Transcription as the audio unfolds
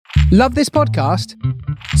Love this podcast?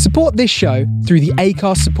 Support this show through the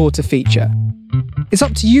Acast supporter feature. It's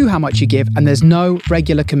up to you how much you give, and there's no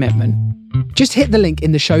regular commitment. Just hit the link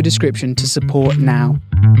in the show description to support now.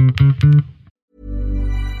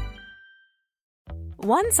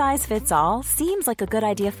 One size fits all seems like a good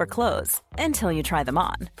idea for clothes until you try them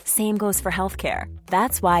on. Same goes for healthcare.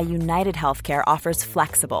 That's why United Healthcare offers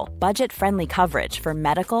flexible, budget-friendly coverage for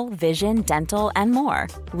medical, vision, dental, and more.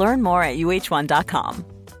 Learn more at uh1.com.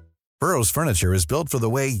 Burrow's furniture is built for the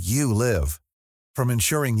way you live. From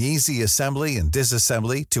ensuring easy assembly and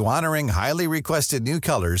disassembly to honoring highly requested new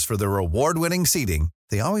colors for their award-winning seating,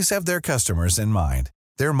 they always have their customers in mind.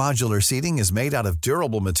 Their modular seating is made out of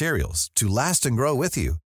durable materials to last and grow with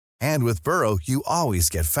you. And with Burrow, you always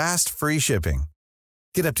get fast, free shipping.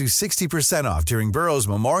 Get up to 60% off during Burrow's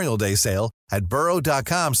Memorial Day sale at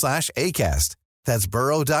burrow.com/ACAST. That's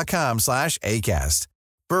burrow.com/ACAST.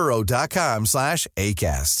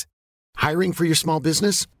 burrow.com/ACAST. Hiring for your small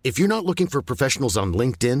business? If you're not looking for professionals on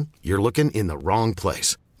LinkedIn, you're looking in the wrong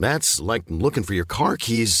place. That's like looking for your car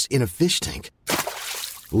keys in a fish tank.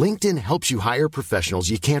 LinkedIn helps you hire professionals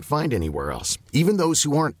you can't find anywhere else, even those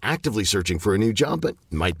who aren't actively searching for a new job but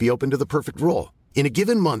might be open to the perfect role. In a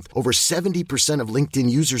given month, over 70% of LinkedIn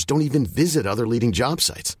users don't even visit other leading job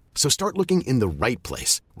sites. So start looking in the right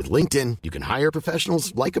place. With LinkedIn, you can hire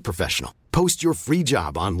professionals like a professional. Post your free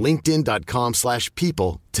job on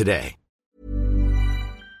linkedin.com/people today.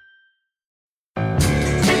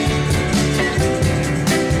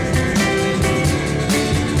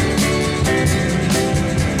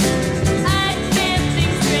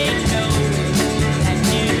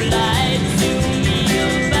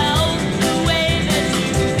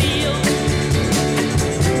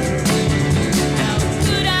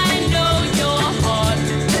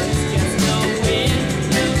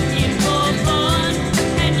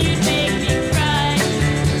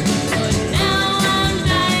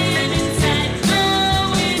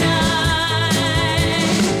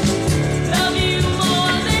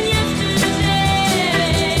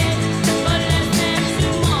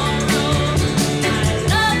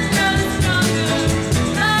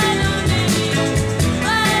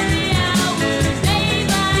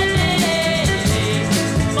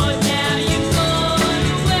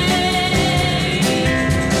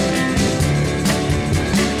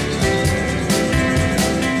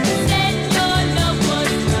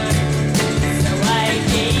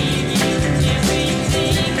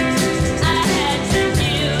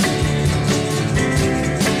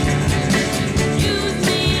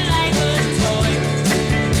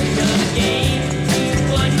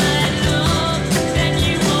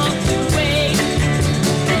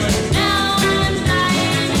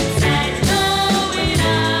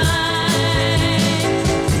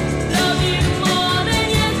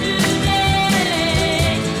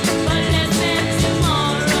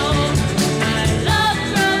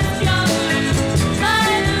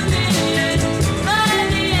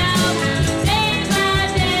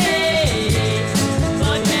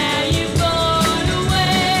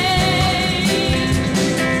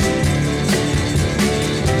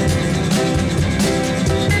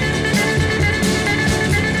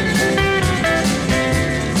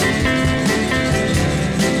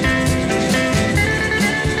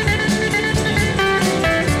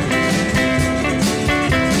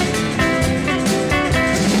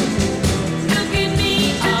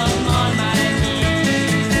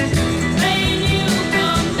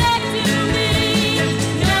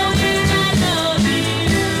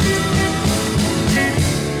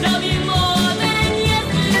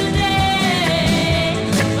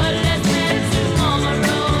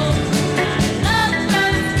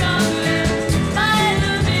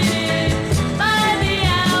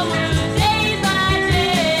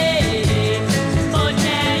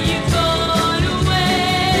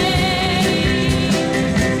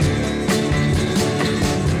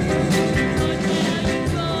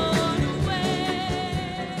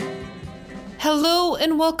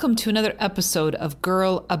 Welcome to another episode of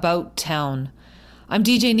Girl About Town. I'm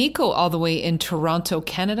DJ Nico, all the way in Toronto,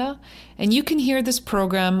 Canada, and you can hear this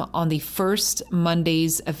program on the first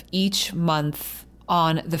Mondays of each month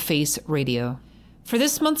on The Face Radio. For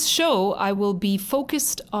this month's show, I will be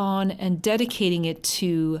focused on and dedicating it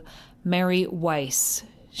to Mary Weiss.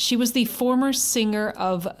 She was the former singer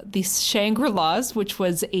of the Shangri-Las, which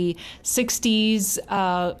was a 60s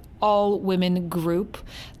all-women group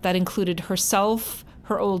that included herself,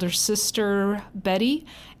 her older sister, Betty,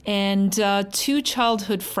 and two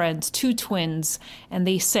childhood friends, two twins, and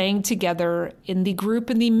they sang together in the group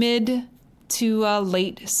in the mid to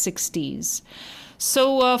late 60s.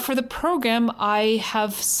 So for the program, I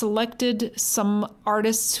have selected some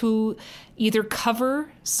artists who either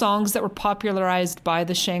cover songs that were popularized by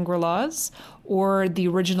the Shangri-Las or the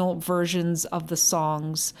original versions of the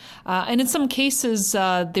songs. And in some cases,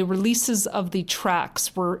 the releases of the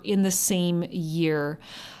tracks were in the same year.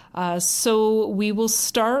 So we will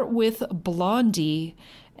start with Blondie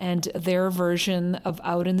and their version of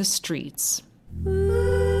Out in the Streets.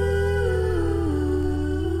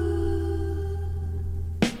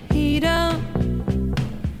 He don't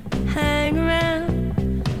hang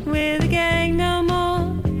around with the gang no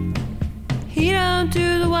more. He don't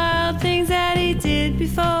do the wild things that he did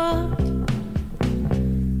before.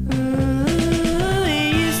 Ooh,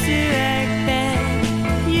 he used to act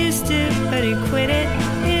bad, used to, but he quit it.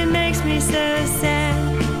 It makes me so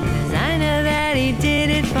sad, 'cause I know that he did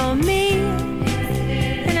it for me,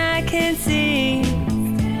 and I can see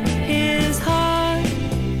his heart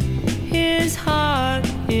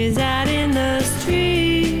is out in the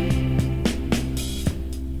street.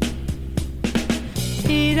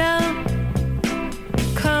 He don't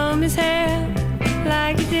comb his hair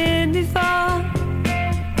like he did before.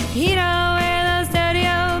 He don't wear those dirty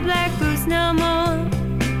old black boots no more.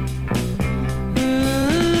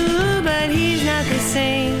 Ooh, but he's not the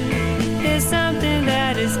same. There's something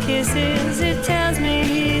about his kisses, it tells me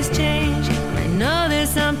he's changed. I know there's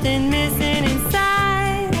something missing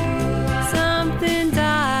inside. Something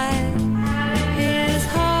died.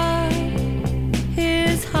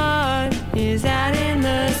 His heart is out in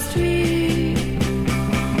the street.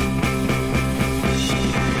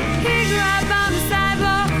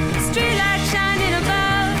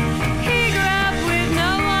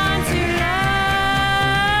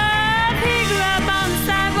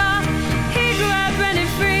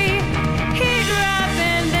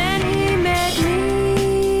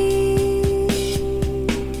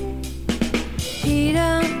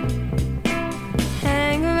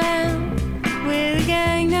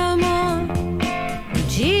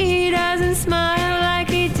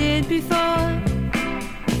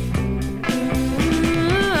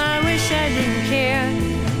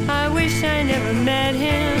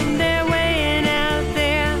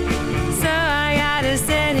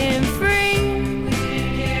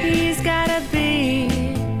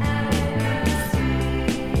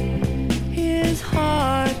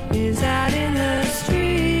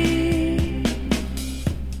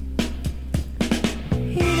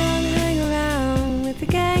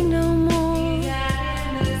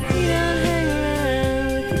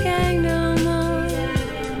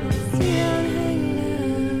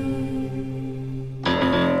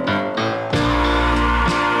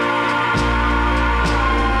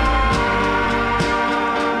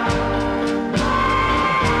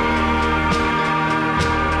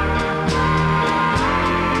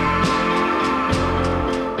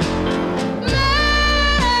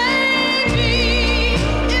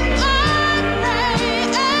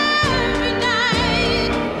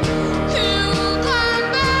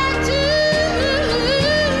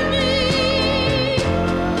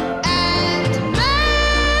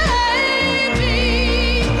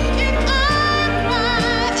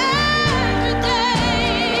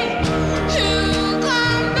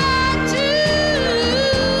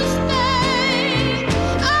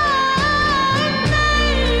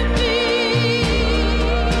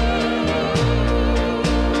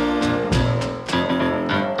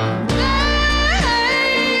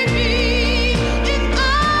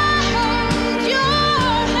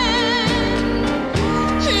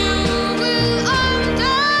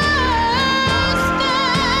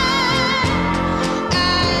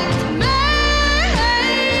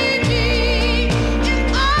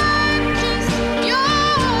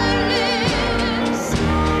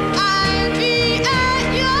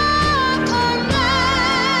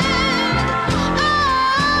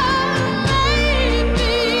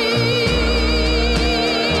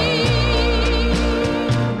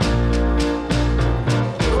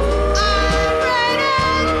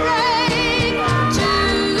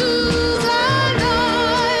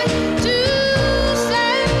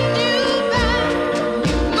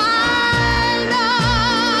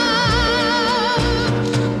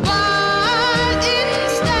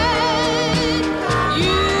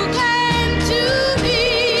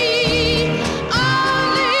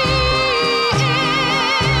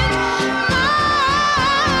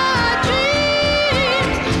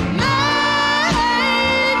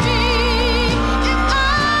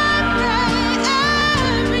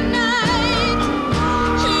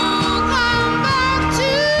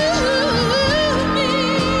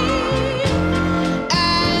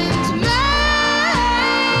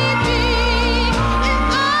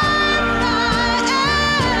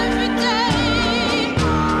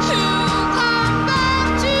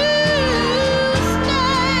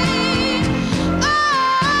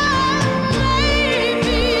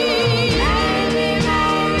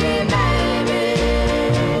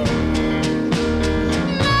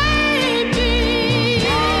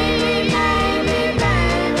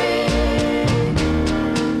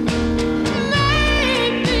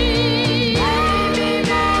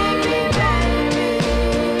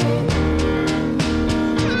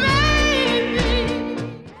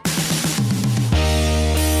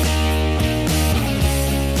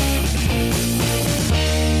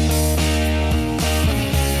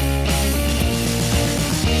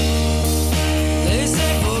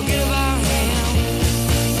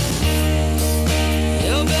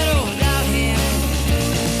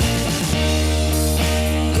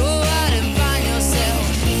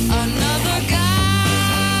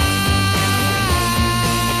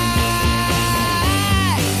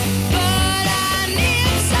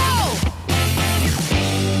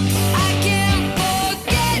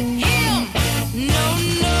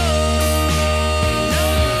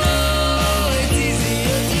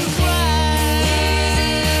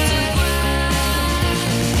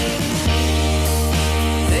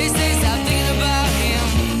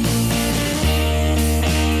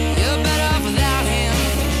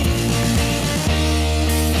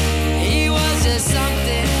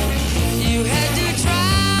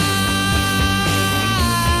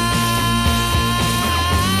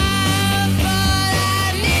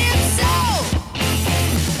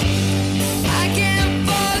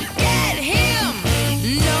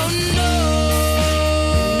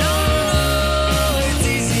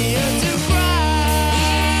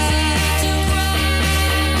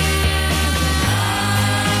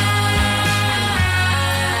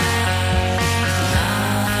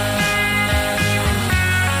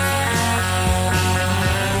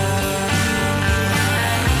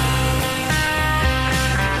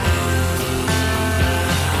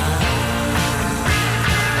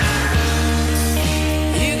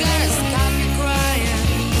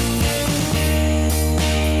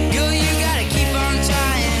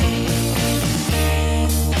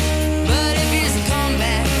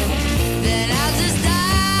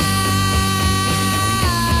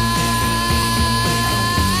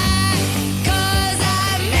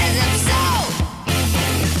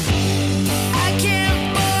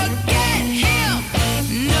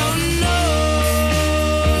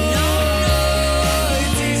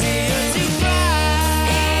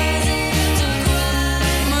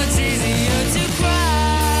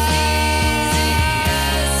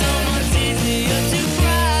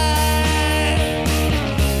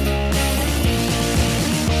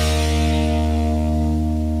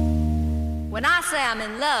 I'm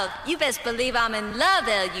in love. You best believe I'm in love,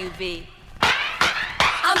 L-U-V.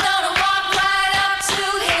 I'm gonna walk right up to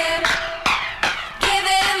him, give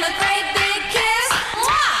him a great big kiss.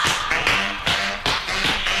 Mwah!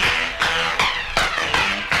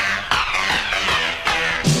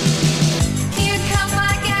 Here comes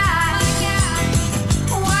my guy,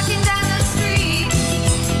 walking down the street.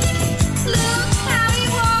 Look how he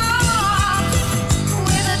walks,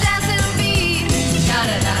 with a dancing beat.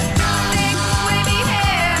 Da-da-da-da. Big wavy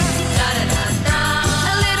hair, da-da-da-da.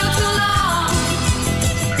 A little too long,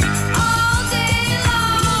 all day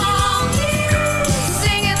long,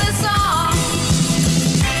 singing the song.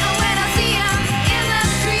 And when I see him in the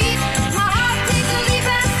street, my heart takes a leap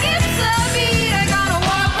and skips a beat. I gotta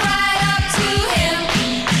walk right up to him,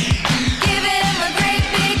 give him a great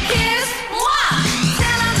big kiss. Mwah!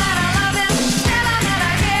 Tell him that I love him, tell him that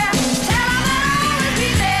I care, tell him that I'll always be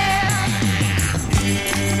there.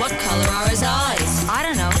 What color are his eyes? I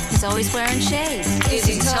don't know. He's always wearing shades. Is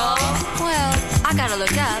he tall? Well, I gotta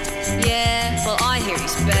look up. Yeah, well, I hear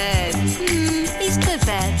he's bad. He's good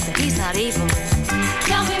bad, but he's not evil.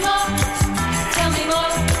 Tell me more, tell me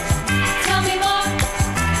more, tell me more,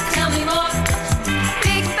 tell me more.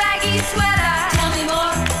 Big baggy sweater, tell me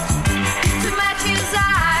more. To match his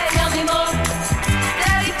eyes, tell me more.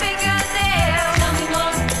 Dirty fingernails, tell me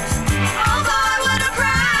more. Oh boy, what a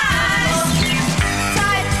prize!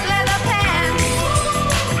 Tight leather pants,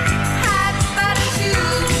 high button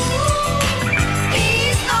shoes.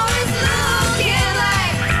 He's always looking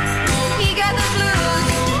like he got the blues.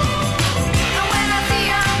 And when I see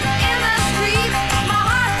him in the street, my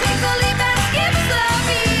heart takes a leap and skips a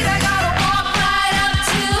beat. I gotta walk right up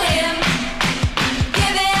to him,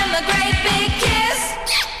 give him a great big kiss.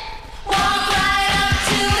 Walk right up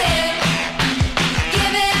to him,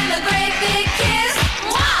 give him a great big kiss.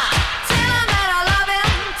 Mwah! Tell him that I love him,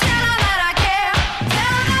 tell him that I care,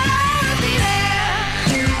 tell him that I'll always be there.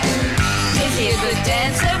 Is he a good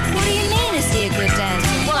dancer? What do you mean, is he a good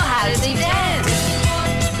dancer? Well, how does he dance?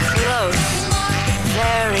 Close.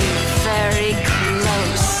 Very, very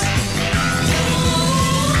close.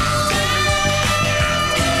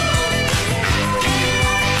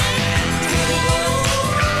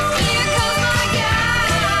 Here comes my guy.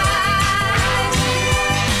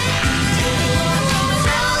 I'm gonna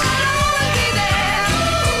tell him that I'll always be there.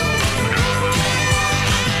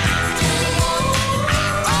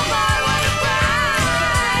 Oh my, what a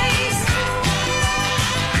prize!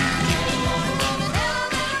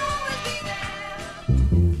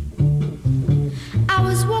 I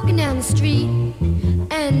was walking down the street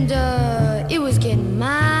and it was getting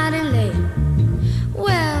mighty late.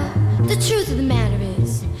 Well, the truth of the matter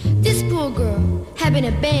is, this poor girl had been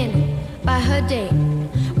abandoned by her date.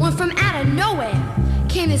 When from out of nowhere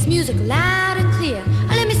came this music loud and clear.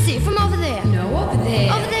 Let me see, from over there. No, over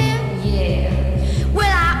there. Over there? Yeah.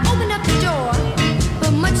 Well, I opened up the door,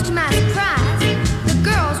 but much to my surprise, the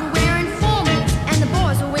girls were wearing formals and the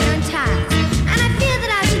boys were wearing ties. And I feel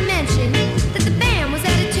that I should mention that the band was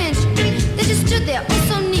at attention. They just stood there, oh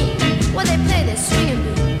so neat, while they played their swinging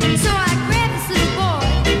beat. So I grabbed this little boy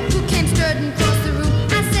who came strutting across the room.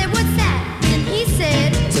 I said, what's that? And he said,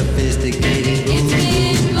 Sophisticated It's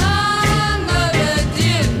been long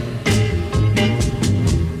overdue.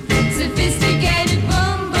 Sophisticated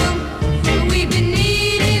boom boom. We've been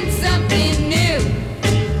needing something new.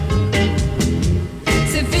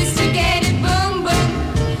 Sophisticated boom boom.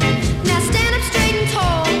 now stand up straight and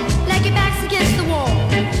tall, like your back's against the wall.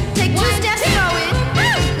 Take two steps forward,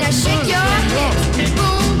 now shake your hips.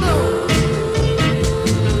 Boom, boom.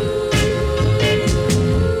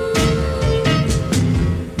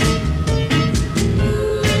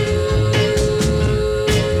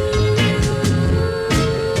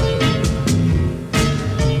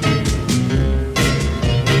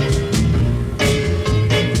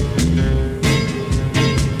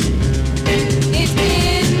 It's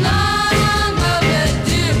been long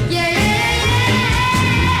overdue. Yeah, yeah,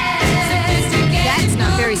 Sophisticated. That's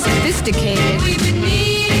not very sophisticated. We've been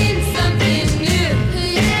needing something new.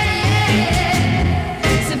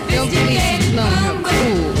 Don't believe she's blown her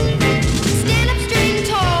cool. stand up straight and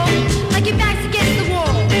tall, like your back's against the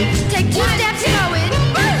wall. Take two steps forward,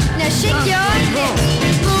 now shake your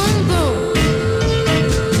hips. Boom, boom.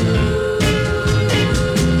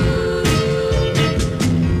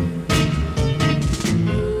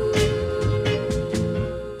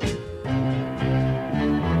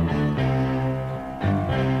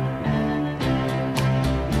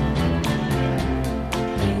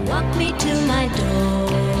 He walked me to my door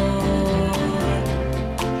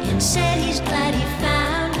and said he's glad he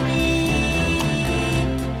found me.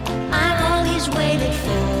 I'm all he's waited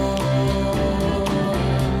for.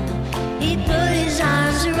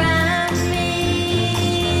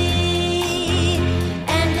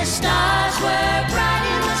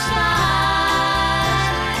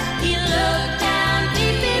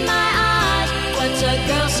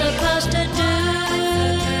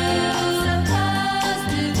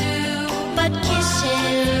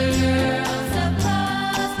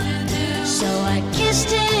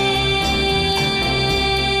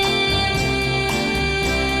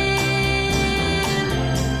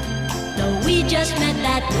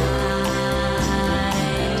 that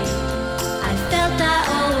night, I felt I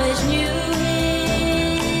always knew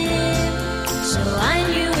him, so I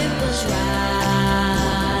knew it was right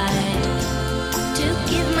to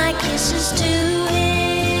give my kisses to him.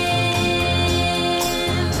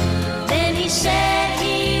 Then he said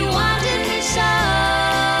he wanted me so,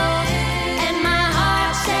 and my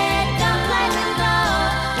heart said, don't let him go.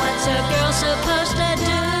 What's a girl supposed to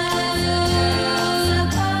do?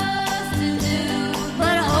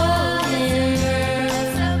 But hold him.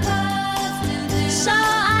 So I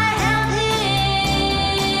held him.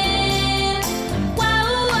 Whoa,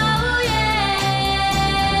 whoa,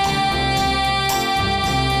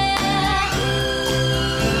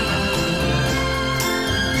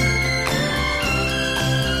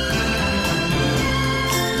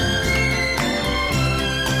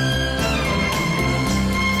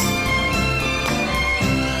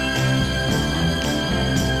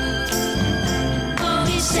 Oh,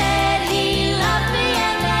 he said he loved me,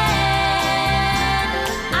 and then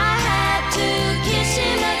I had to kiss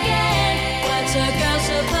him again. What's a girl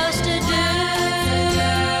supposed to do?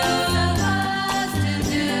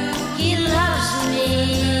 He loves me,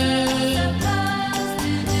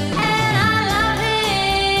 and I love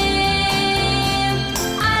him.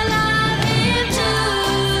 I love him too.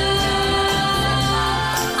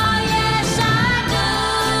 Oh yes, I do.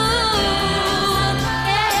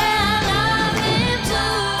 Yeah, I love him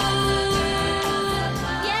too.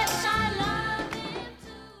 Yes, I love him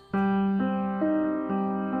too.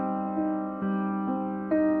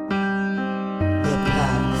 The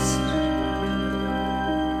past.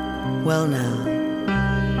 Well, now,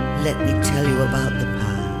 let me tell you about the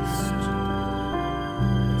past.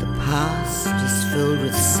 The past is filled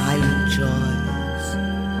with silent joys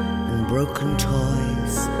and broken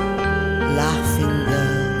toys, laughing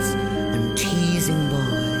girls and teasing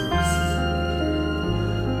boys.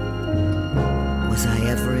 Was I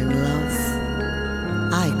ever in love?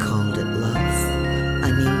 I called it love.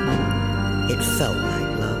 I mean, it felt like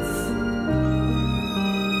love.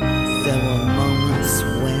 There were moments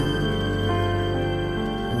when,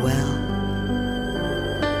 well,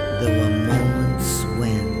 there were moments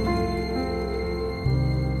when.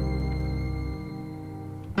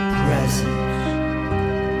 Present.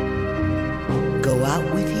 Go out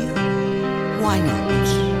with you? Why not?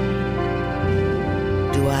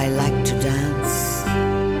 Do I like to dance?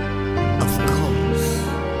 Of course.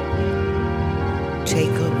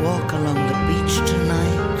 Take a walk along the beach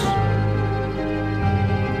tonight?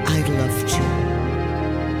 I'd love to.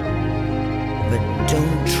 But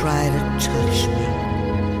don't try to touch me.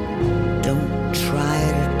 Don't try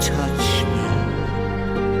to touch me.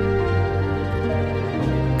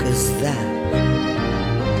 'Cause that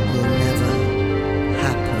will never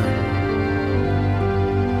happen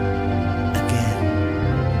again.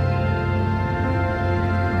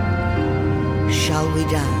 Shall we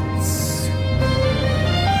dance?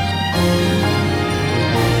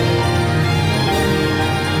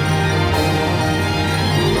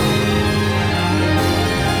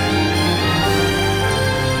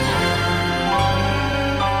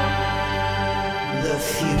 The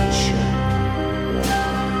future.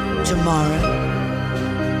 Tomorrow?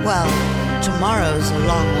 Well, tomorrow's a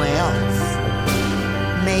long way off.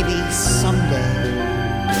 Maybe someday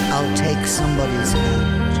I'll take somebody's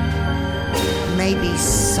hand. Maybe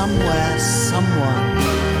somewhere someone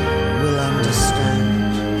will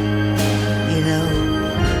understand. You know,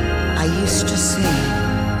 I used to sing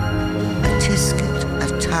a tisket, a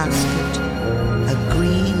tasket, a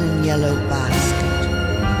green and yellow basket.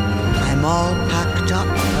 I'm all packed up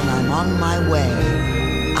and I'm on my way.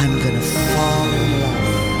 I'm gonna fall in love.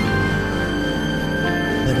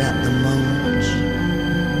 But at the moment,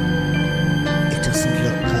 it doesn't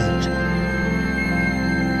look good.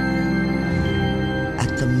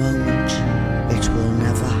 At the moment, it will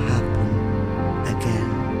never happen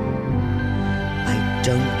again. I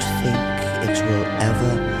don't think it will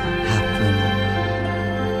ever happen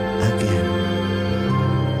again.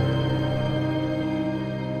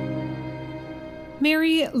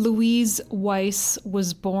 Mary Louise Weiss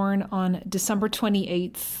was born on December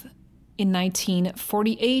 28th in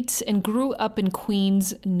 1948 and grew up in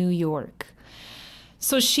Queens, New York.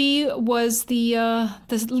 So she was the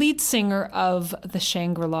lead singer of the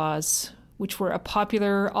Shangri-Las, which were a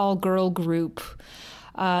popular all-girl group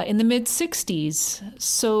in the mid-60s.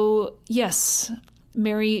 So yes,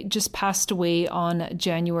 Mary just passed away on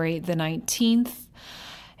January the 19th.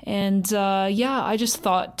 And I just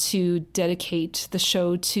thought to dedicate the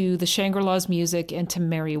show to the Shangri-Las music and to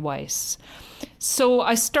Mary Weiss. So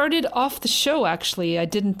I started off the show, actually. I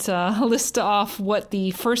didn't list off what the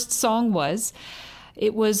first song was.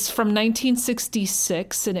 It was from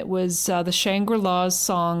 1966, and it was the Shangri-La's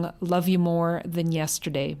song Love You More Than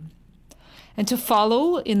Yesterday. And to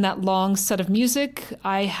follow in that long set of music,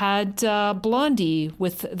 I had Blondie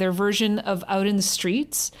with their version of Out in the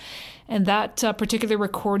Streets. And that particular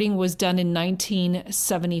recording was done in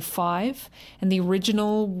 1975. And the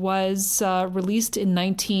original was released in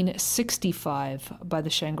 1965 by the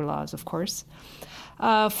Shangri-Las, of course.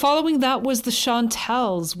 Following that was the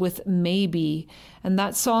Chantels with Maybe, and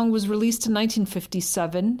that song was released in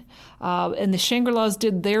 1957, and the Shangri-Las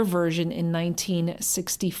did their version in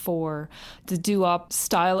 1964. The doo-wop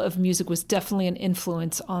style of music was definitely an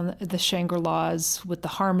influence on the Shangri-Las, with the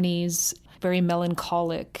harmonies, very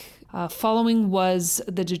melancholic. Following was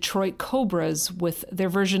the Detroit Cobras with their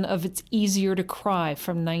version of It's Easier to Cry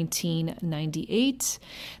from 1998.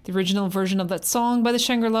 The original version of that song by the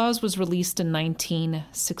Shangri-Las was released in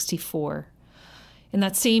 1964. In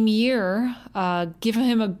that same year, Give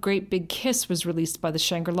Him a Great Big Kiss was released by the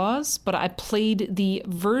Shangri-Las, but I played the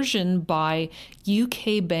version by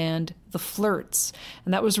UK band The Flirts,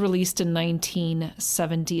 and that was released in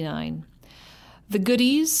 1979. The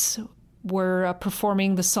Goodies were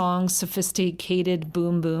performing the song Sophisticated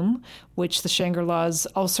Boom Boom, which the Shangri-Las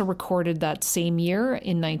also recorded that same year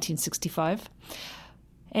in 1965.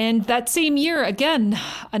 And that same year, again,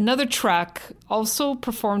 another track also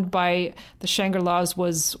performed by the Shangri-Las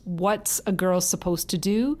was What's a Girl Supposed to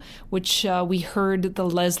Do, which we heard the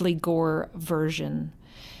Leslie Gore version.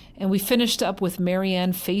 And we finished up with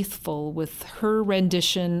Marianne Faithfull with her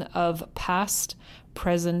rendition of Past,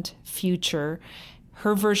 Present, Future.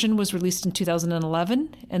 Her version was released in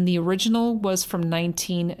 2011, and the original was from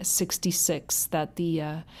 1966 that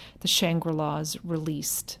the Shangri-Las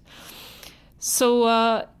released. So,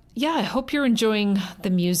 I hope you're enjoying the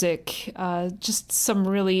music. Just some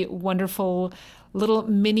really wonderful little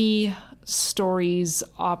mini stories,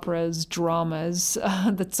 operas, dramas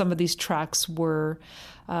that some of these tracks were.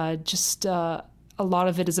 A lot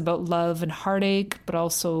of it is about love and heartache, but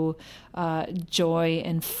also joy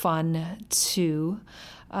and fun too.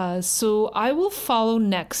 So I will follow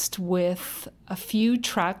next with a few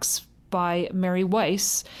tracks by Mary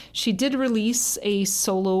Weiss. She did release a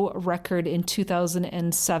solo record in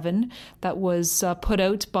 2007 that was put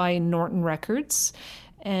out by Norton Records.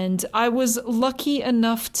 And I was lucky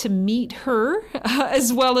enough to meet her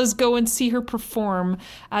as well as go and see her perform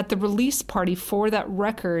at the release party for that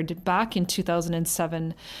record back in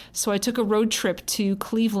 2007. So I took a road trip to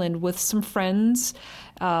Cleveland with some friends,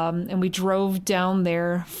 and we drove down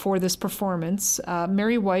there for this performance.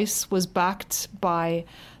 Mary Weiss was backed by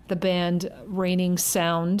the band Raining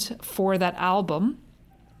Sound for that album,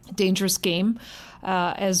 Dangerous Game,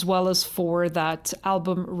 as well as for that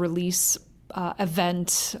album release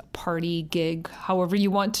event, party, gig, however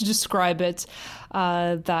you want to describe it,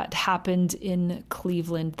 that happened in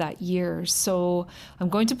Cleveland that year. So I'm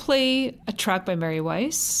going to play a track by Mary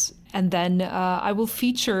Weiss, and then I will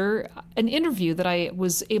feature an interview that I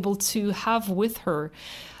was able to have with her.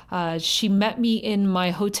 She met me in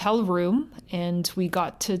my hotel room, and we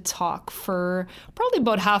got to talk for probably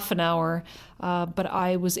about half an hour, but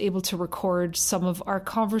I was able to record some of our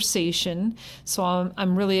conversation. So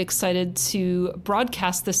I'm really excited to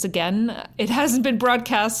broadcast this again. It hasn't been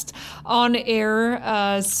broadcast on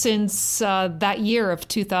air since that year of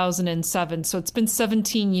 2007. So it's been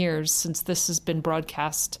 17 years since this has been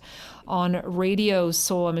broadcast on radio.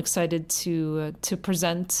 So I'm excited to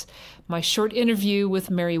present my short interview with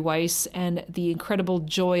Mary Weiss and the incredible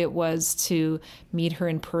joy it was to meet her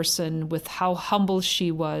in person, with how humble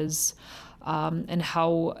she was and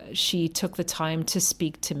how she took the time to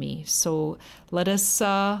speak to me. So let us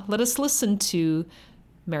listen to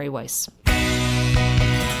Mary Weiss. When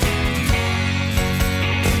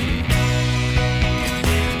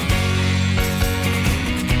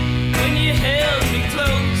you held me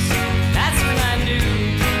close, that's when I knew.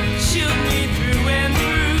 Shook me through and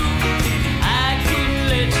through. I couldn't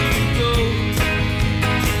let you go.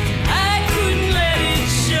 I couldn't let it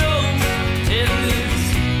show. If this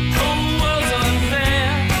whole world's unfair,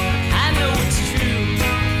 I know it's true.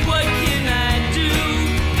 What can I do?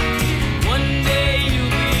 One day you'll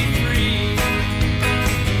be free.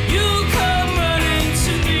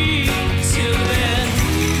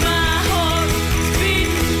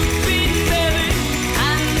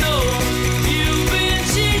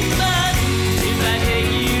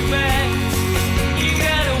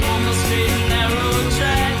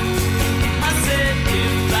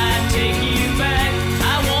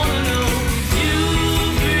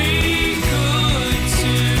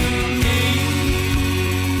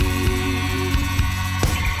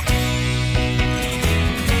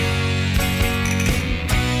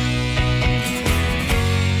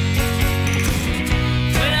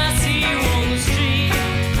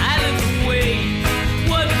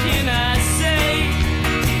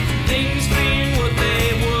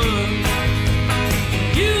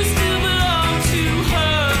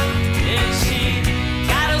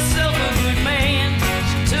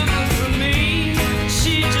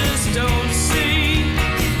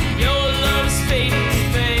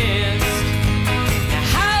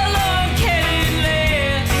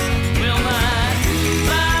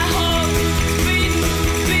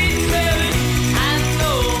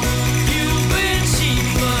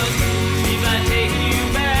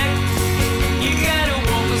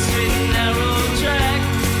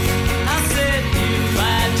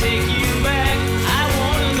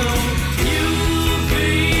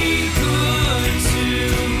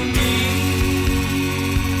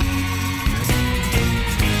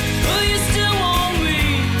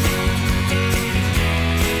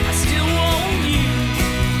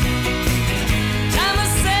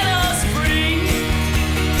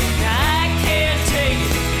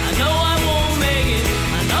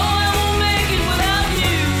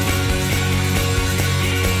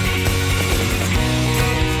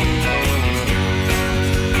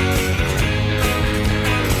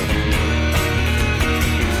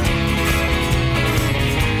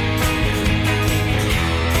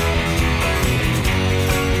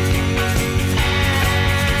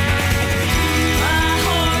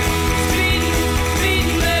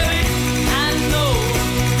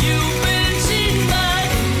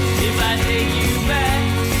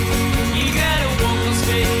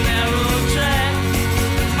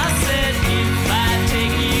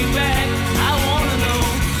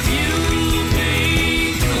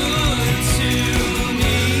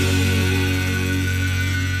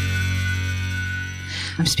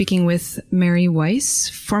 speaking with Mary Weiss,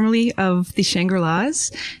 formerly of the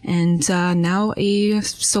Shangri-Las, and now a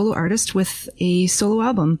solo artist with a solo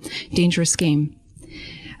album, Dangerous Game.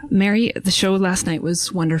 Mary, the show last night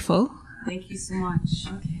was wonderful. Thank you so much.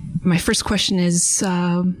 My first question is,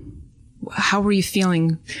 how were you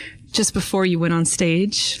feeling just before you went on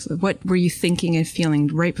stage? What were you thinking and feeling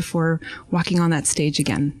right before walking on that stage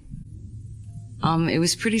again? It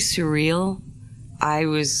was pretty surreal. I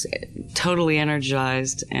was totally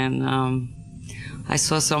energized, and I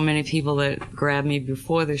saw so many people that grabbed me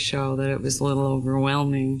before the show that it was a little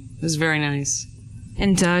overwhelming. It was very nice.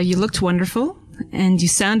 And you looked wonderful, and you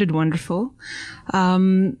sounded wonderful.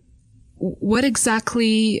 What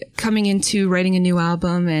exactly, coming into writing a new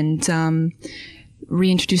album and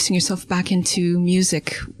reintroducing yourself back into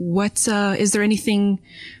music, is there anything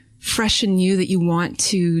fresh and new that you want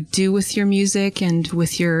to do with your music and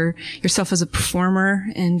with yourself as a performer?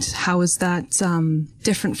 And how is that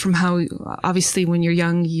different from how, obviously, when you're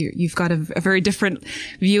young, you've got a very different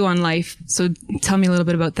view on life. So tell me a little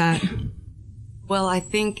bit about that. Well, I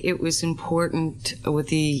think it was important with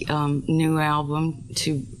the new album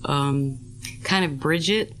to kind of bridge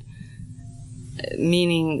it,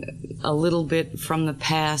 meaning a little bit from the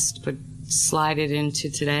past, but slide it into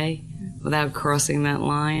today without crossing that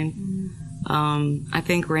line. I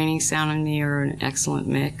think Raining Sound and Me are an excellent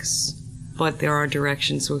mix, but there are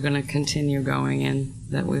directions we're going to continue going in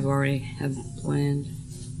that we've already have planned.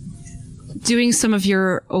 Doing some of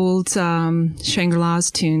your old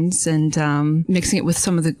Shangri-Las tunes and mixing it with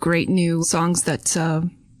some of the great new songs that a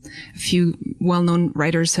few well-known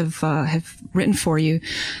writers have written for you.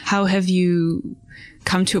 How have you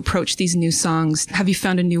come to approach these new songs? Have you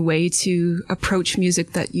found a new way to approach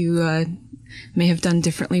music that you may have done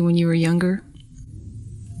differently when you were younger?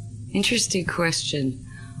 Interesting question.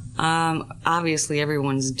 Obviously,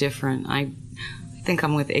 everyone's different. I think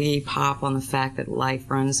I'm with Iggy Pop on the fact that life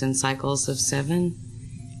runs in cycles of 7.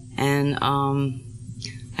 And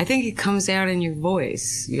I think it comes out in your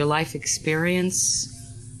voice, your life experience.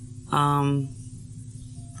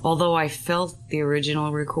 Although I felt the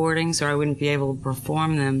original recordings or I wouldn't be able to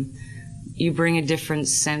perform them, you bring a different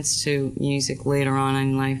sense to music later on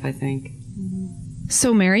in life, I think.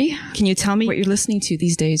 So, Mary, can you tell me what you're listening to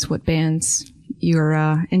these days, what bands you're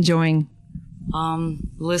enjoying? The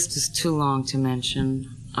list is too long to mention.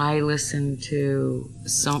 I listen to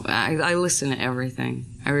I listen to everything.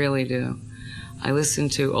 I really do. I listen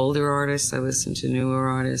to older artists. I listen to newer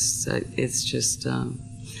artists. It's just,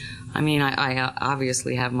 I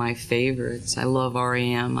obviously have my favorites. I love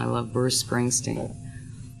R.E.M. I love Bruce Springsteen.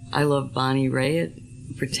 I love Bonnie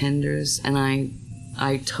Raitt, Pretenders, and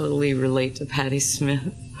I totally relate to Patti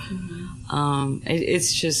Smith.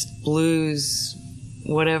 It's just blues,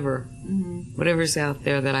 whatever. Whatever's out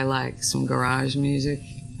there that I like, some garage music,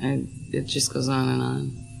 and it just goes on and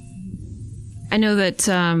on. I know that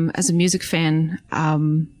as a music fan,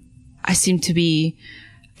 I seem to be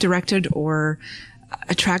directed or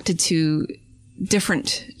attracted to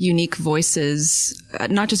different, unique voices,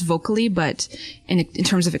 not just vocally, but in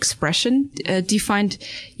terms of expression. Do you find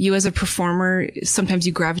you as a performer, sometimes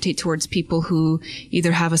you gravitate towards people who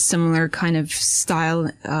either have a similar kind of style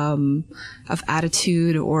of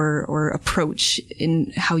attitude or approach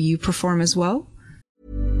in how you perform as well?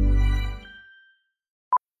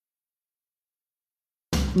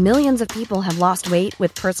 Millions of people have lost weight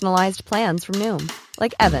with personalized plans from Noom.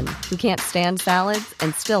 Like Evan, who can't stand salads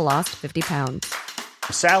and still lost 50 pounds.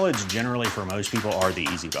 Salads generally for most people are the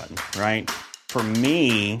easy button, right? For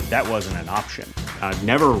me, that wasn't an option. I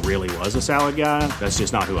never really was a salad guy. That's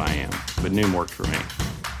just not who I am. But Noom worked for me.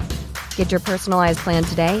 Get your personalized plan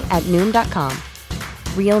today at Noom.com.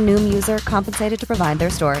 Real Noom user compensated to provide their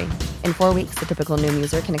story. In 4 weeks, the typical Noom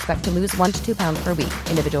user can expect to lose 1 to 2 pounds per week.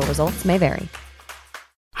 Individual results may vary.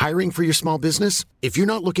 Hiring for your small business? If you're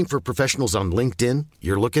not looking for professionals on LinkedIn,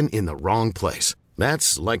 you're looking in the wrong place.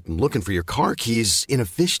 That's like looking for your car keys in a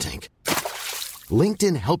fish tank.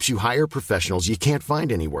 LinkedIn helps you hire professionals you can't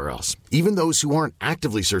find anywhere else, even those who aren't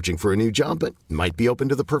actively searching for a new job but might be open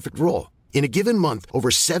to the perfect role. In a given month, over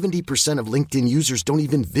 70% of LinkedIn users don't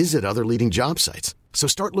even visit other leading job sites. So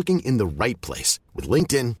start looking in the right place. With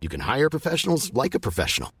LinkedIn, you can hire professionals like a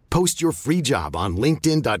professional. Post your free job on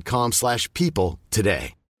linkedin.com/people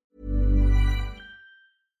today.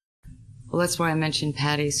 Well, that's why I mentioned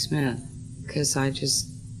Patti Smith, because I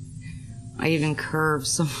even curve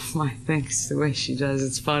some of my things the way she does.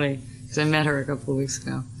 It's funny, because I met her a couple of weeks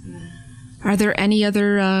ago. Are there any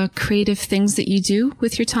other creative things that you do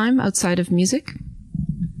with your time outside of music?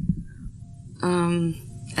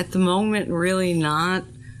 At the moment, really not.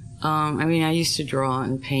 I used to draw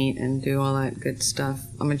and paint and do all that good stuff.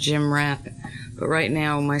 I'm a gym rat, but right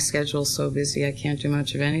now my schedule's so busy I can't do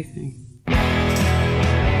much of anything.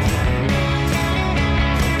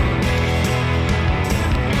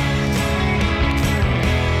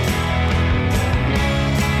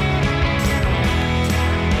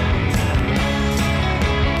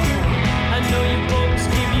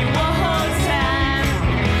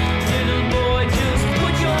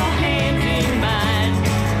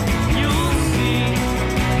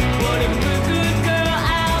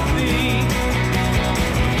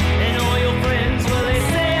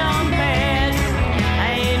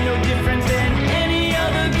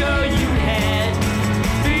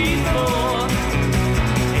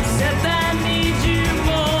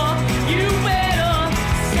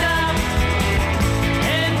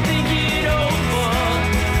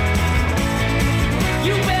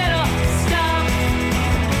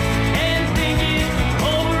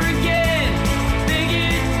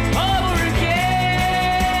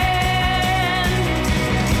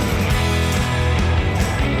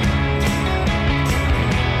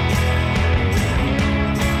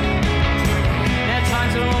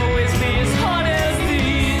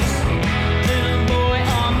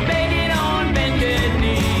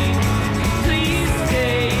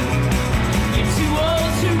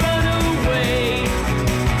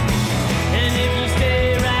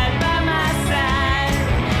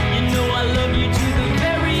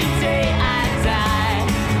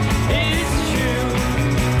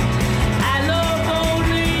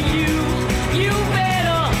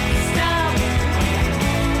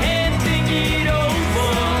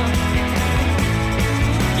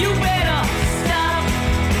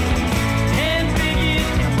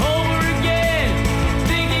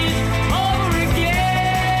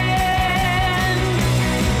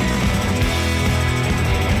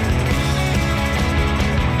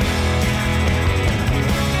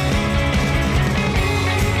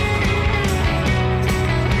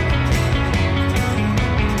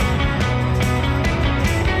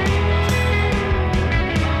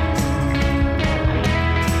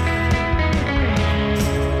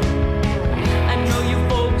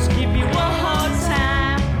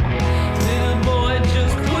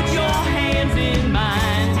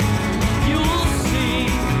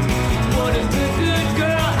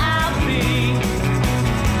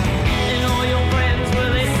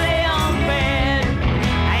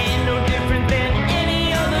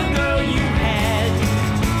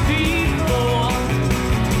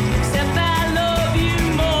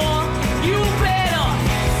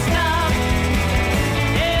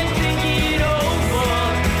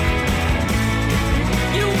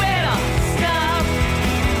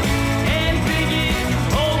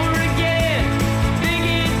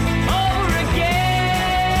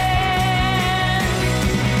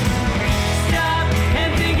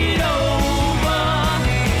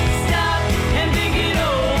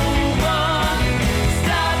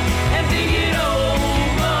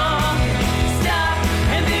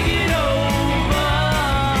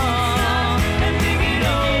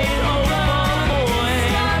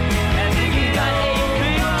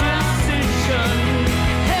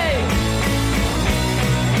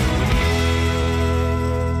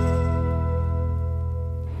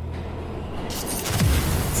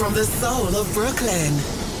 From the soul of Brooklyn,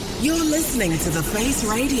 you're listening to The Face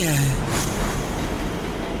Radio.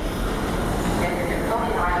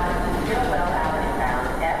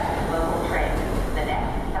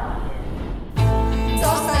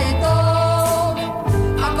 Dosta je to,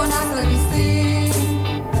 ako nasledi sin,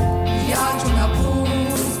 ja ću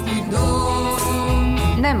napustit dom.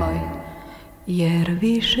 Nemoj, jer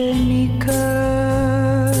više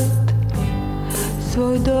nikad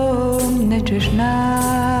svoj dom nećeš naći.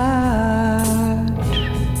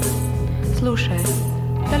 Slušaj,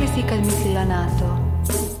 da li si ikad mislila na to?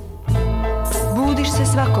 Budiš se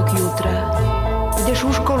svakog jutra, ideš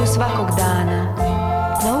u školu svakog dana,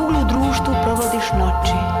 na uglu društvu provodiš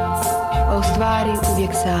noći, a u stvari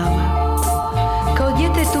uvijek sama. Kao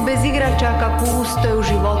djetetu bez igračaka pusto je u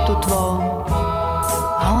životu tvom,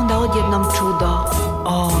 a onda odjednom čudo,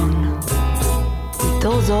 on. I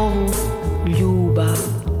to zovu ljubav.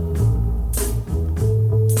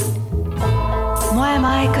 Moja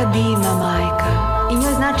majka divna majka i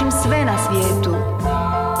njoj značim sve na svijetu.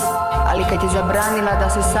 Ali kad je zabranila da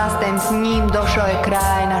se sastajem s njim, došao je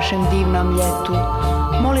kraj našem divnom ljetu.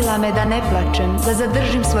 Molila me da ne plačem, da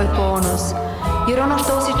zadržim svoj ponos, jer ono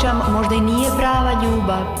što osjećam možda i nije prava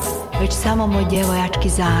ljubav, već samo moj djevojački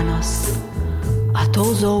zanos. A to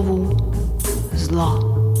zovu zlo.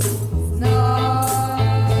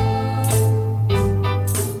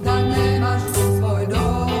 Da nemaš svoj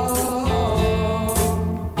dom,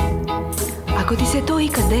 Ako ti se to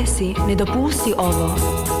ikad desi, ne dopusti ovo.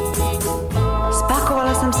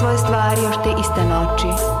 Spakovala sam svoje stvari još te iste noći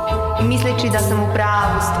i misleći da sam u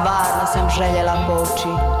pravu, stvarno sam željela poći.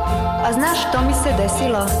 A znaš što mi se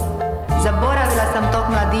desilo? Zaboravila sam tog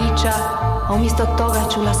mladića, a umjesto toga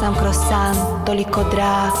čula sam kroz san toliko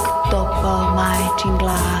drag, topao majčin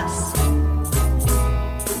glas.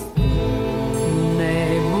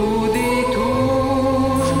 Ne budi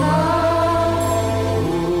tužna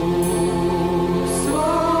u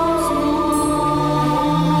svom snu,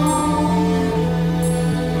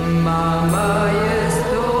 mama je s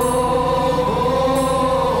tobom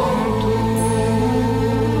tu.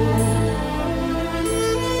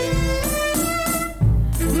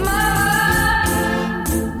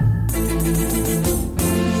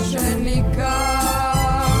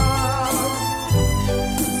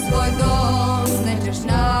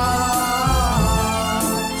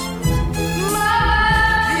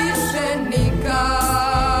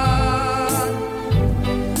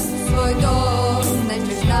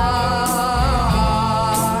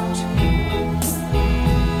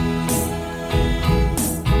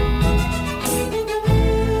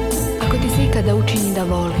 Da učini da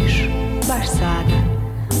voliš, baš sada.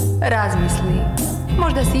 Razmisli,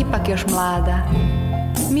 možda si ipak još mlada.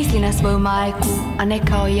 Misli na svoju majku, a ne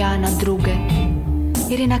kao ja na druge.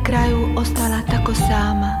 Jer je na kraju ostala tako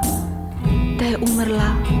sama, da je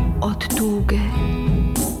umrla od tuge.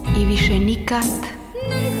 I više nikad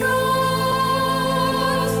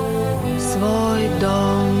svoj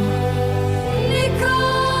dom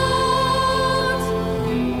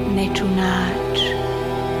neću naći.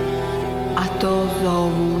 A to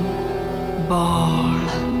zovu bol.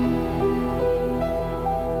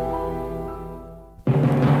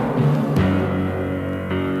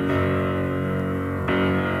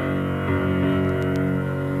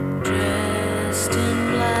 Dressed in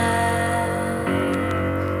black,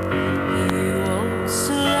 he walks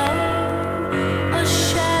alone, a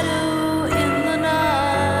shadow in the night.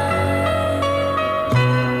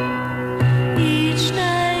 Each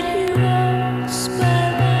night he walks by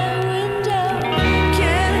my window,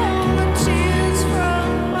 can't hold the tears from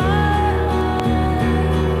my eyes.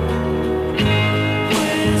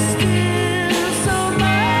 We're still so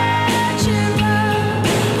much in love,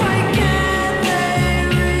 why can't they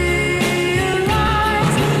realize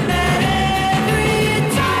that every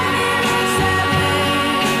time he looks at me,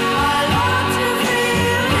 I long to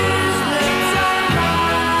feel his lips on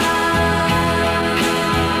mine.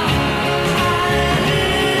 I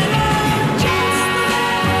live on just the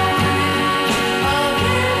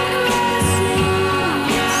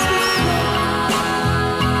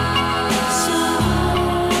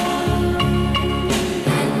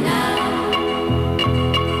and now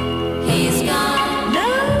he's gone. No,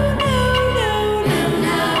 and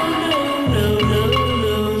now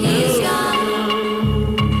he's gone.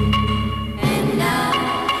 And now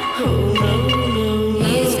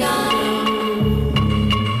he's gone.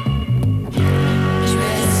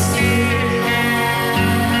 Dressed in black.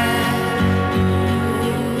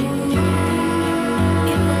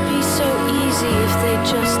 It would be so easy if they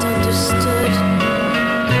just understood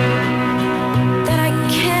that I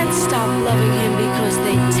can't stop loving him because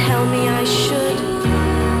they tell me I should.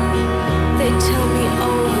 They tell me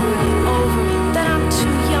over and over that I'm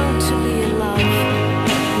too young to be in love.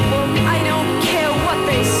 Well, I don't care what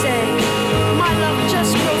they say. My love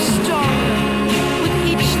just grows stronger with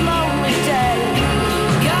each lonely day.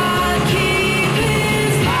 God keep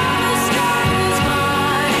his love on his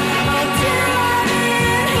mind until I'm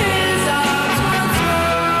in his arms once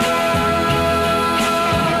more.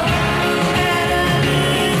 And I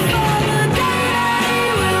live for the day that he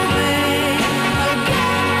will be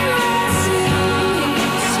again caressing me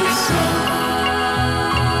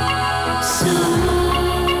so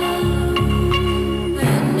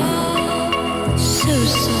and now so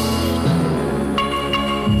soft,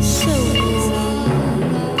 so warm.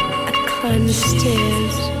 I climb the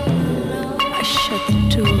stairs, I shut the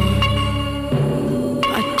door,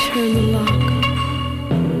 I turn the lock,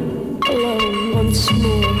 alone once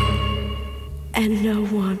more, and no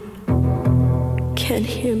one can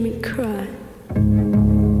hear me cry.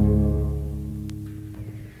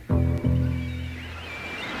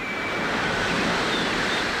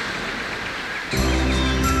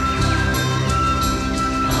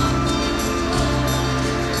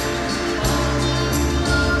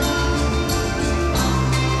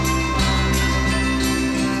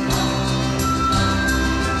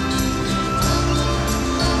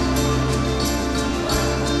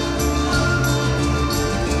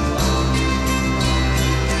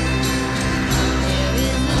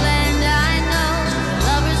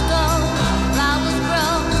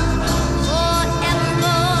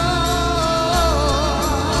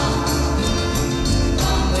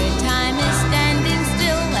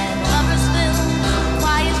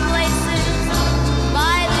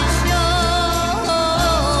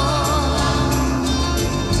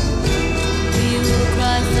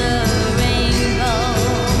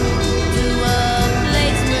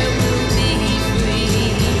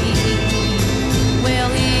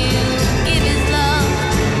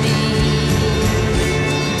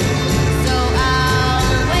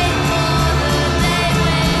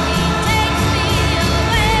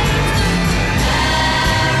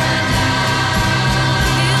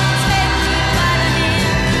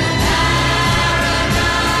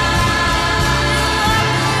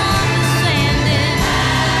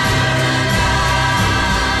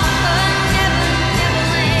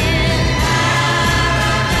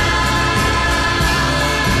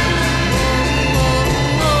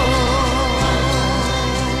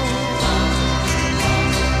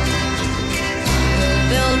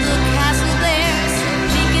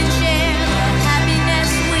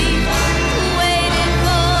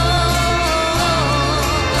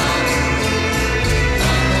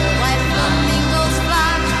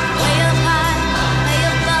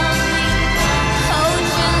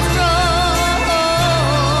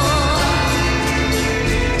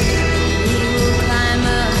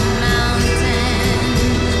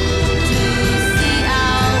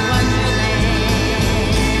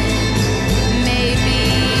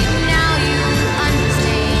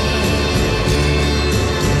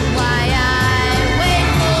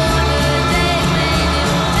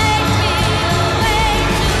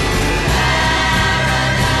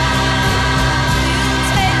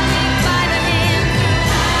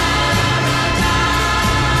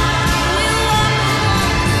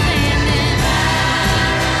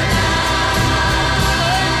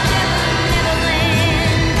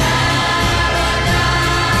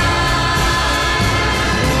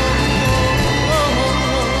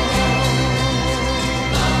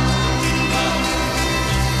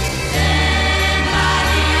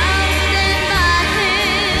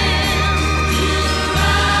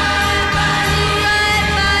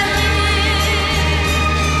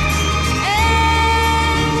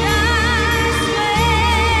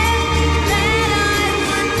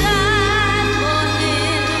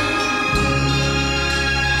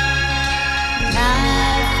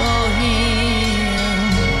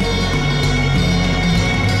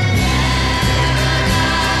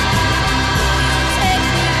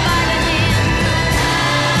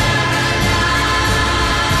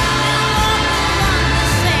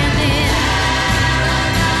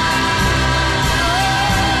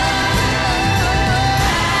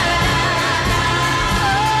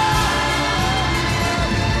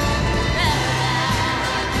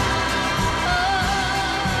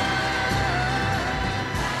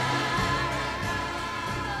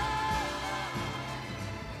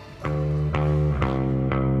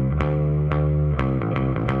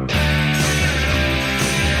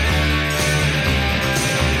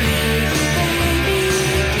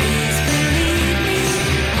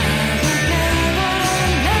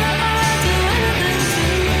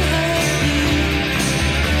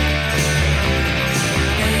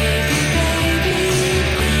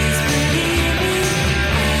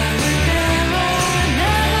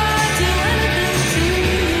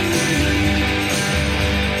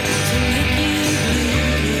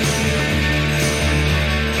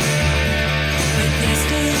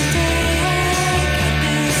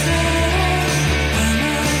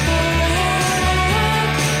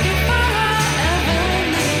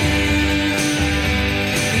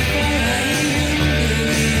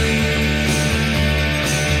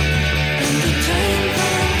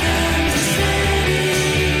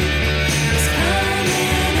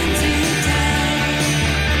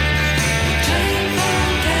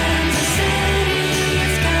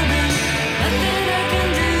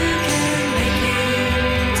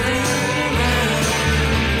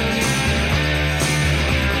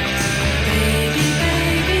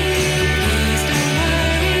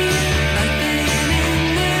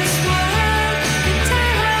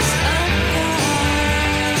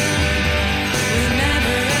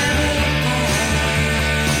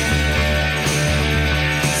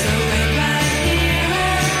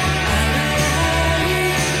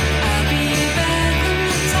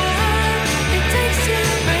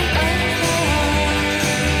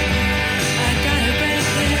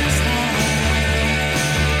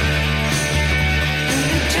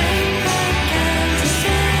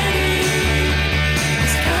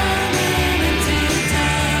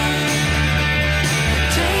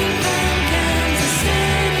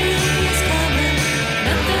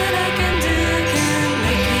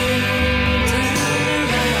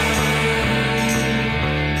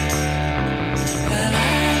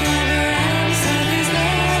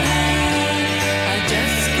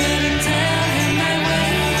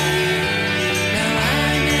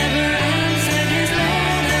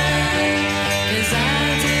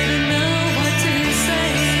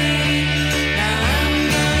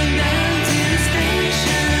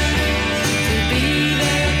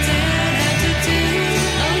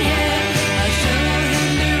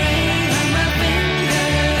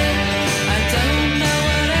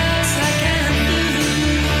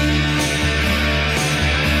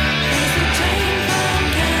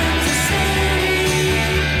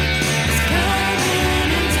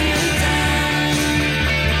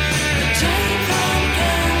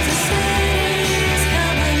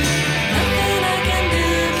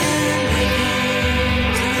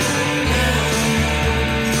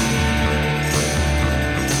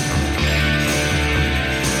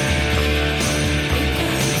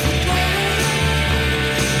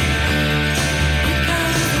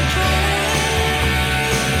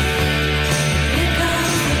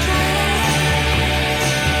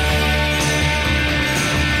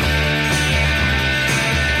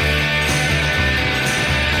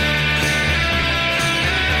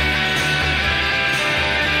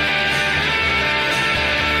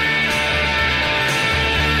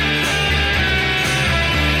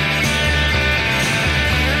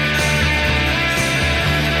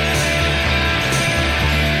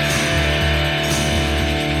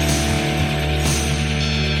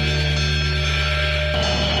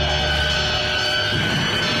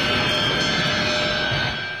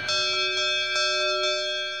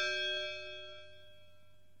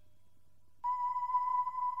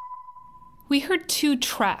 two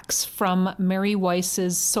tracks from Mary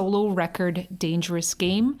Weiss's solo record, Dangerous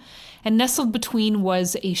Game. And nestled between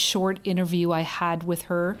was a short interview I had with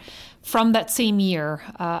her from that same year,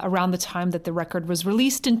 around the time that the record was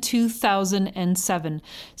released in 2007.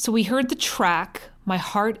 So we heard the track, My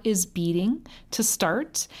Heart Is Beating, to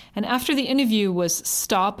start. And after the interview was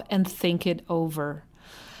Stop and Think It Over.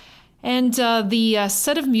 And the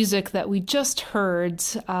set of music that we just heard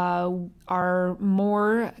are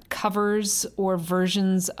more covers or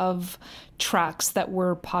versions of tracks that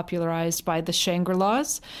were popularized by the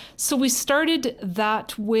Shangri-Las. So we started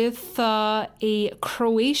that with a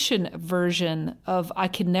Croatian version of I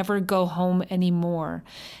Can Never Go Home Anymore.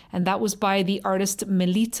 And that was by the artist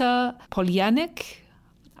Melita Poljanic.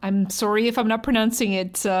 I'm sorry if I'm not pronouncing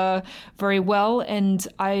it very well, and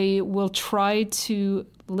I will try to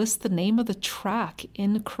list the name of the track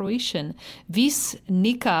in Croatian. Vis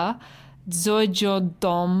Nika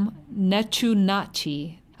Dzojodom Neću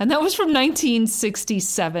naći. And that was from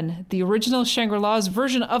 1967. The original Shangri-Las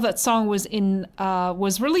version of that song was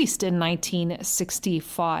released in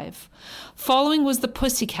 1965. Following was the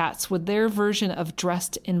Pussycats with their version of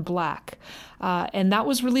Dressed in Black. And that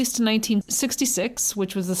was released in 1966,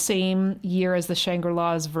 which was the same year as the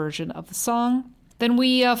Shangri-Las version of the song. Then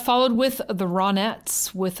we followed with the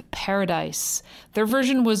Ronettes with Paradise. Their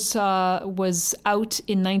version was out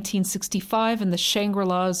in 1965, and the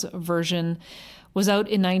Shangri-Las version was out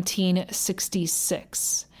in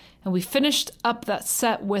 1966. And we finished up that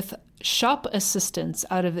set with Shop Assistants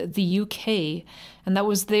out of the UK, and that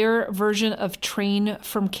was their version of Train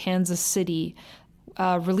from Kansas City,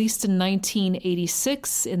 released in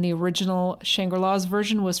 1986, and the original Shangri-Las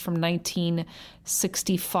version was from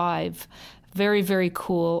 1965. Very, very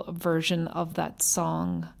cool version of that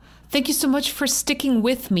song. Thank you so much for sticking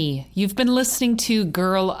with me. You've been listening to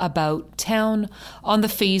Girl About Town on the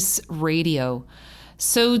Face Radio.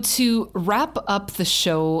 So to wrap up the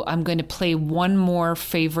show, I'm going to play one more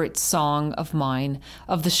favorite song of mine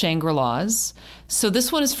of the Shangri-Las. So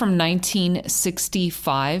this one is from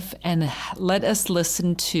 1965, and let us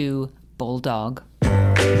listen to Bulldog.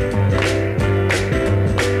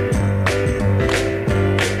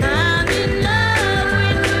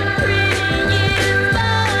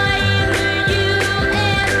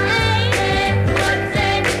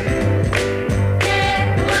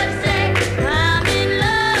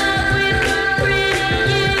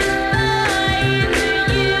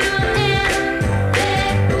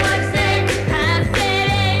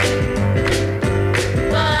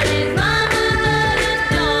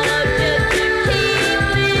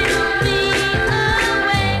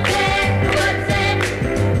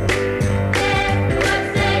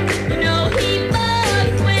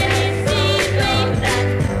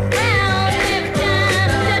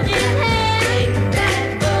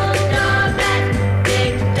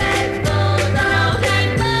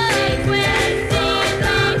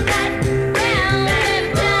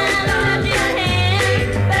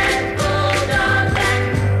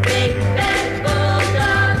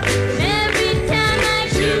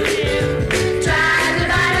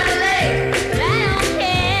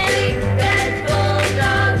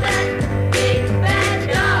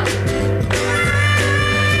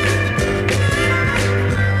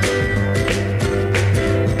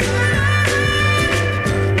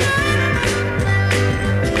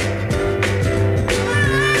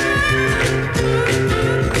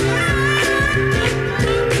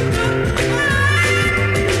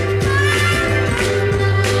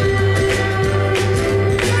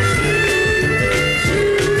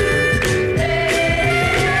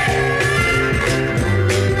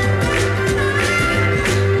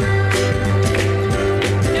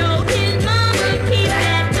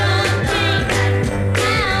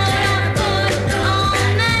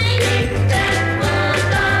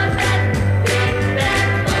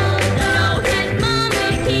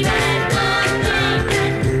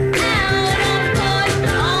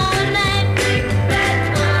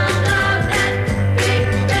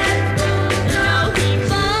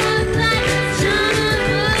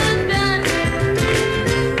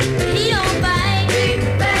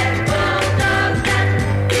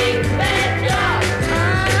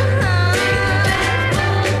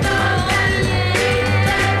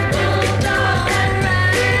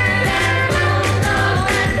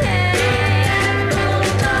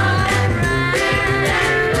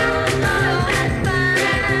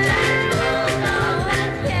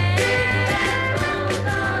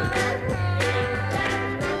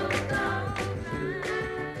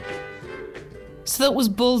 So that was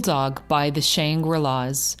Bulldog by the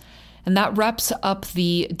Shangri-Las. And that wraps up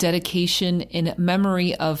the dedication in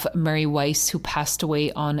memory of Mary Weiss, who passed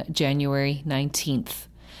away on January 19th.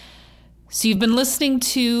 So you've been listening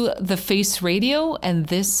to The Face Radio, and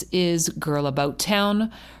this is Girl About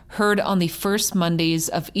Town, heard on the first Mondays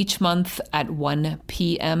of each month at 1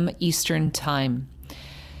 p.m. Eastern Time.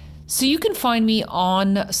 So you can find me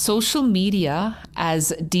on social media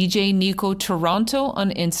as DJ Nico Toronto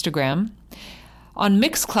on Instagram, on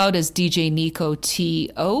Mixcloud as DJ Nico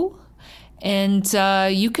TO, and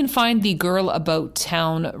you can find the Girl About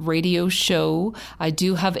Town radio show. I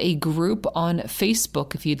do have a group on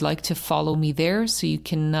Facebook if you'd like to follow me there, so you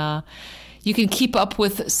can keep up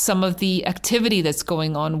with some of the activity that's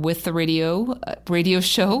going on with the radio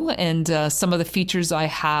show and some of the features I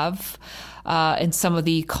have and some of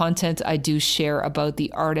the content I do share about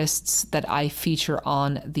the artists that I feature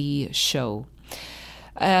on the show.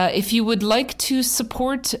 If you would like to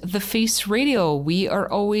support The Face Radio, we are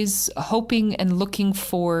always hoping and looking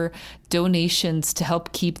for donations to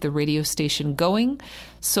help keep the radio station going.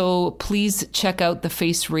 So please check out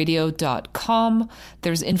thefaceradio.com.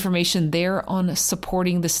 There's information there on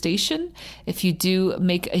supporting the station. If you do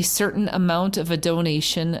make a certain amount of a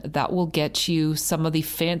donation, that will get you some of the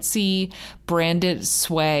fancy branded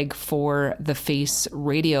swag for The Face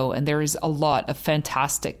Radio. And there is a lot of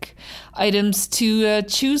fantastic items to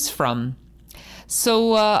choose from.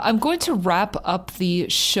 So I'm going to wrap up the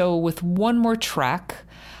show with one more track.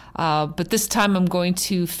 But this time I'm going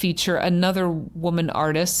to feature another woman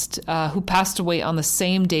artist who passed away on the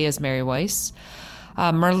same day as Mary Weiss,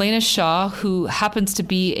 Marlena Shaw, who happens to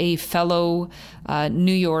be a fellow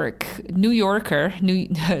New Yorker,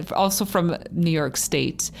 also from New York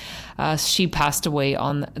State. She passed away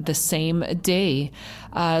on the same day.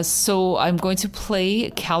 So I'm going to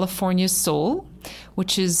play California Soul,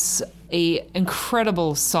 which is an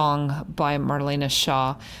incredible song by Marlena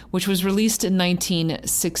Shaw, which was released in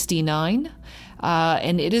 1969.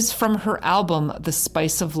 And it is from her album, The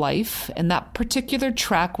Spice of Life. And that particular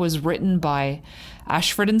track was written by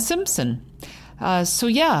Ashford and Simpson. So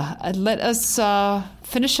let us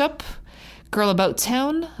finish up Girl About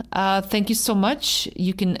Town. Thank you so much.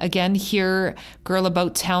 You can again hear Girl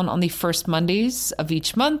About Town on the first Mondays of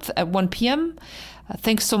each month at 1 p.m.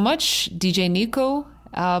 Thanks so much, DJ Nico.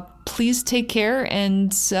 Please take care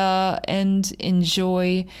and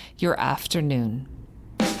enjoy your afternoon.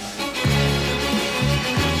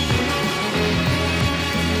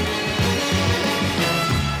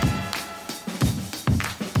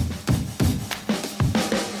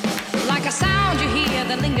 Like a sound you hear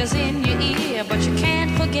that lingers in your ear, but you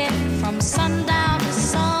can't forget from sundown to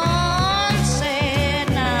sunset.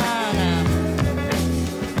 Nah, nah.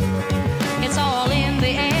 It's all in the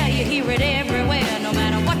air, you hear it everywhere. No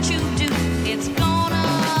matter what you do, it's gonna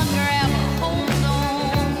grab a hold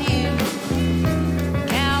on you.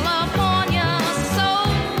 California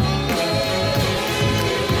soul,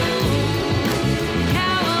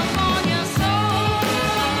 California soul.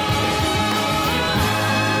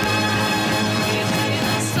 You see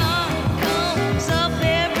the sun comes up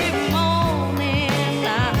every morning,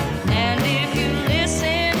 and if you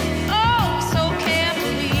listen, oh, so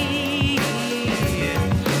carefully,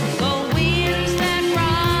 the winds that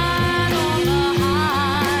ride on the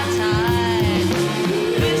high tide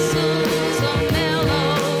whistles a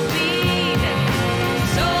melody.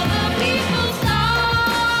 So the people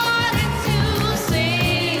started to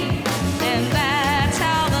sing, and that's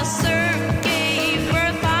how the surf gave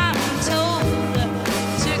birth, I'm told,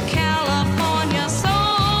 to California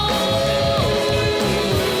soul.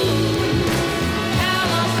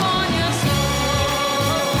 California soul.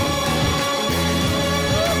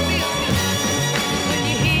 When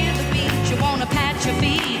you hear the beat, you wanna pat your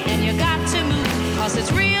feet, and you got to move, 'cause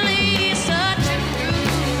it's really such a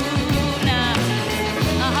groove now.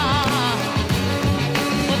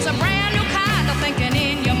 It's a brand new kind of thinking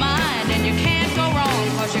in your mind, and you can't go wrong,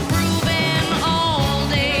 'cause you're grooving all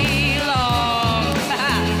day long.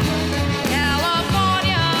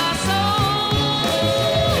 California soul,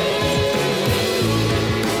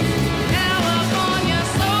 California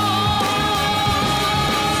soul.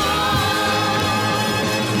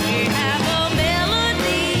 We have a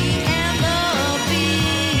melody and the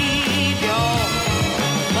beat.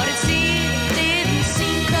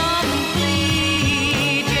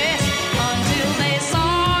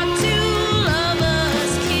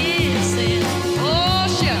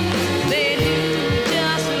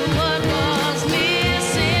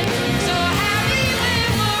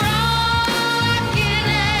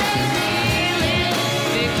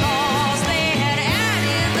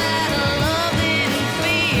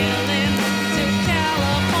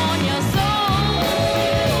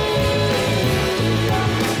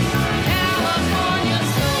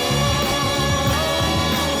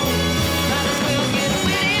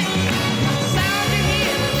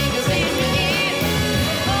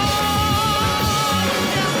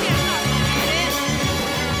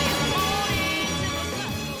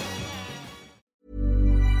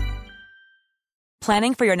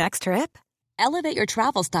 Planning for your next trip? Elevate your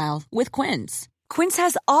travel style with Quince. Quince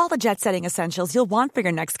has all the jet-setting essentials you'll want for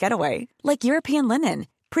your next getaway, like European linen,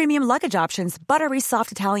 premium luggage options, buttery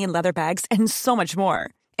soft Italian leather bags, and so much more.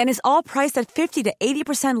 And is all priced at 50 to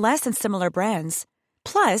 80% less than similar brands.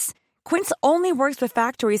 Plus, Quince only works with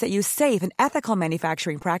factories that use safe and ethical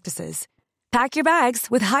manufacturing practices. Pack your bags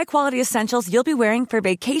with high-quality essentials you'll be wearing for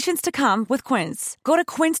vacations to come with Quince. Go to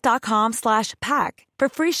quince.com/pack for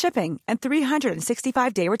free shipping and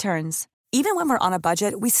 365-day returns. Even when we're on a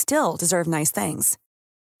budget, we still deserve nice things.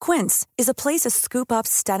 Quince is a place to scoop up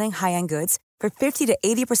stunning high-end goods for 50 to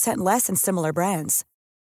 80% less than similar brands.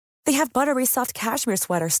 They have buttery soft cashmere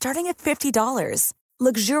sweaters starting at $50,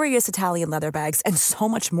 luxurious Italian leather bags, and so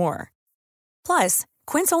much more. Plus,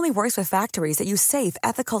 Quince only works with factories that use safe,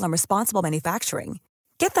 ethical, and responsible manufacturing.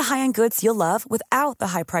 Get the high-end goods you'll love without the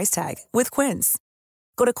high price tag with Quince.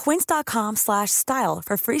 Go to quince.com/style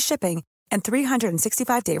for free shipping and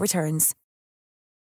 365-day returns.